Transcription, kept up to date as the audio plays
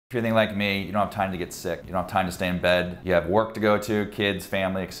If you're anything like me, you don't have time to get sick. You don't have time to stay in bed. You have work to go to, kids,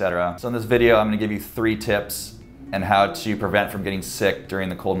 family, etc. So in this video, I'm gonna give you 3 tips and how to prevent from getting sick during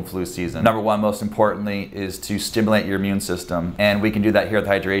the cold and flu season. Number 1, most importantly, is to stimulate your immune system. And we can do that here at the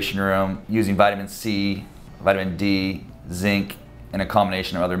Hydration Room using vitamin C, vitamin D, zinc, and a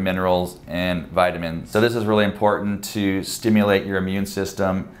combination of other minerals and vitamins. So this is really important to stimulate your immune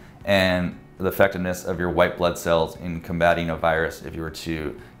system and the effectiveness of your white blood cells in combating a virus if you were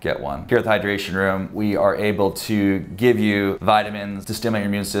to get one. Here at the Hydration Room, we are able to give you vitamins to stimulate your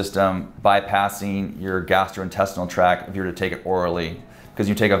immune system, bypassing your gastrointestinal tract if you were to take it orally. Because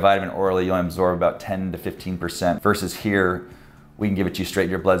you take a vitamin orally, you only absorb about 10 to 15%, versus here, we can give it to you straight to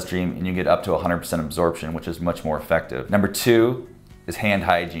your bloodstream and you get up to 100% absorption, which is much more effective. Number 2 is hand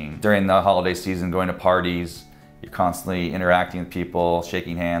hygiene. During the holiday season, going to parties, you're constantly interacting with people,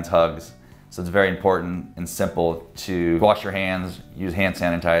 shaking hands, hugs. So it's very important and simple to wash your hands, use hand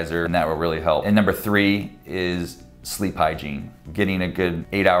sanitizer, and that will really help. And number 3 is sleep hygiene. Getting a good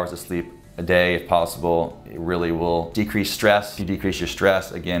 8 hours of sleep a day if possible. It really will decrease stress. If you decrease your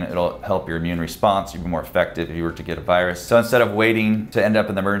stress, again, it'll help your immune response. You'll be more effective if you were to get a virus. So instead of waiting to end up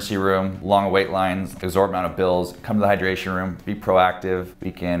in the emergency room, long wait lines, exorbitant amount of bills, come to the Hydration Room, be proactive.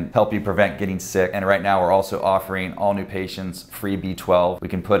 We can help you prevent getting sick. And right now we're also offering all new patients free B12. We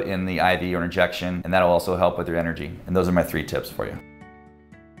can put in the IV or injection, and that'll also help with your energy. And those are my 3 tips for you.